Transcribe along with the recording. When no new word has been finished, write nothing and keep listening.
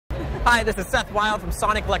Hi, this is Seth Wilde from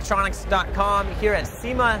SonicElectronics.com here at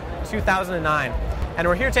SEMA 2009. And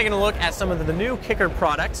we're here taking a look at some of the new Kicker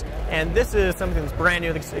products. And this is something that's brand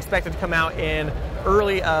new, that's expected to come out in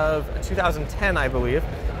early of 2010, I believe.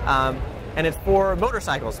 And it's for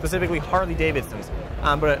motorcycles, specifically Harley Davidsons.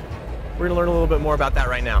 But we're going to learn a little bit more about that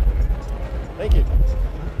right now. Thank you.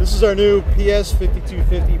 This is our new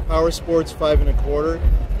ps5250 Power Sports 5 1/4.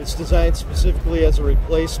 It's designed specifically as a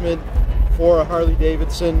replacement for a Harley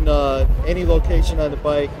Davidson, any location on the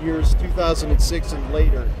bike, years 2006 and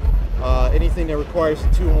later, anything that requires a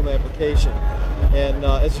 2-ohm application. And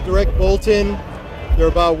as a direct bolt-in, they're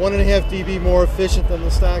about 1.5 dB more efficient than the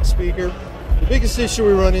stock speaker. The biggest issue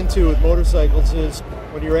we run into with motorcycles is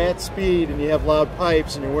when you're at speed and you have loud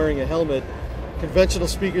pipes and you're wearing a helmet, conventional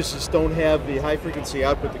speakers just don't have the high frequency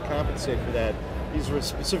output to compensate for that. These were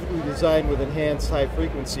specifically designed with enhanced high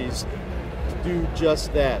frequencies to do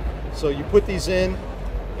just that. So you put these in,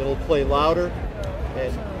 it'll play louder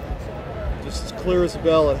and just as clear as a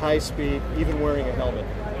bell at high speed, even wearing a helmet.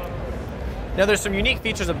 Now there's some unique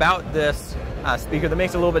features about this speaker that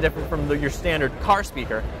makes it a little bit different from your standard car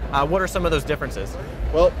speaker. What are some of those differences?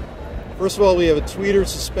 Well, first of all, we have a tweeter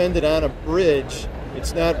suspended on a bridge.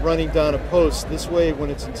 It's not running down a post. This way, when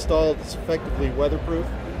it's installed, it's effectively weatherproof.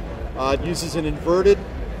 It uses an inverted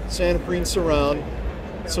Santoprene surround,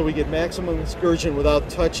 so we get maximum excursion without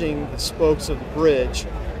touching the spokes of the bridge.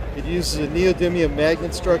 It uses a neodymium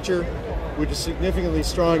magnet structure, which is significantly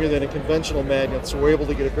stronger than a conventional magnet, so we're able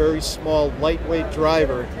to get a very small, lightweight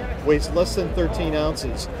driver, weighs less than 13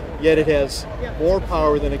 ounces, yet it has more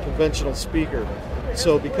power than a conventional speaker.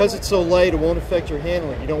 So because it's so light, it won't affect your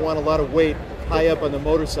handling. You don't want a lot of weight high up on the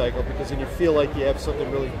motorcycle because then you feel like you have something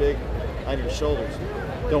really big on your shoulders.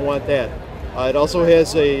 Don't want that. It also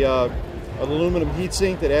has an aluminum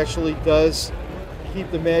heatsink that actually does keep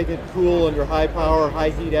the magnet cool under high power, high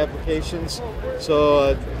heat applications.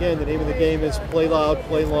 So again, the name of the game is play loud,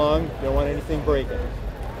 play long. You don't want anything breaking.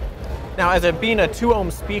 Now, as it being a 2-ohm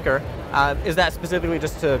speaker, is that specifically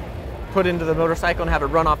just to put into the motorcycle and have it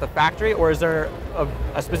run off the factory, or is there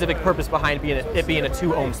a specific purpose behind it being a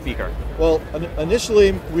 2-ohm speaker? Well,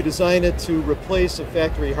 initially we designed it to replace a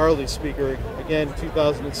factory Harley speaker, again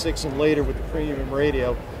 2006 and later with the premium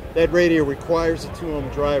radio. That radio requires a 2-ohm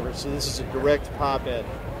driver, so this is a direct pop-in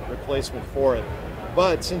replacement for it.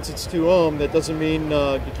 But since it's 2-ohm, that doesn't mean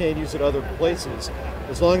you can't use it other places.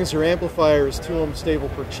 As long as your amplifier is 2-ohm stable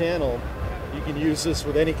per channel, you can use this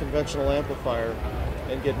with any conventional amplifier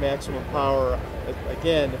and get maximum power.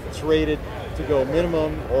 Again, if it's rated to go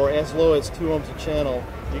minimum or as low as 2 ohms a channel,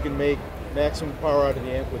 you can make maximum power out of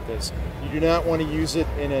the amp with this. You do not want to use it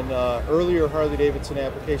in an earlier Harley Davidson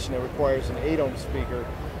application that requires an 8-ohm speaker.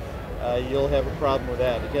 You'll have a problem with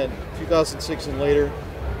that. Again, 2006 and later,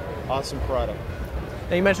 awesome product.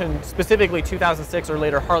 Now you mentioned specifically 2006 or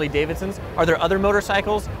later Harley Davidsons. Are there other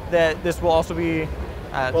motorcycles that this will also be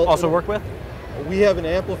work with? We have an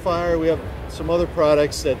amplifier, we have some other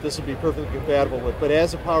products that this will be perfectly compatible with, but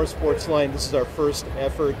as a power sports line, this is our first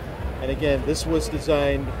effort. And again, this was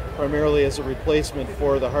designed primarily as a replacement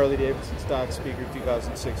for the Harley Davidson stock speaker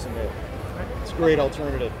 2006 and later. It's a great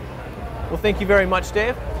alternative. Well, thank you very much,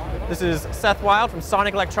 Dave. This is Seth Wilde from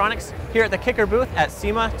Sonic Electronics here at the Kicker booth at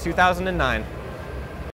SEMA 2009.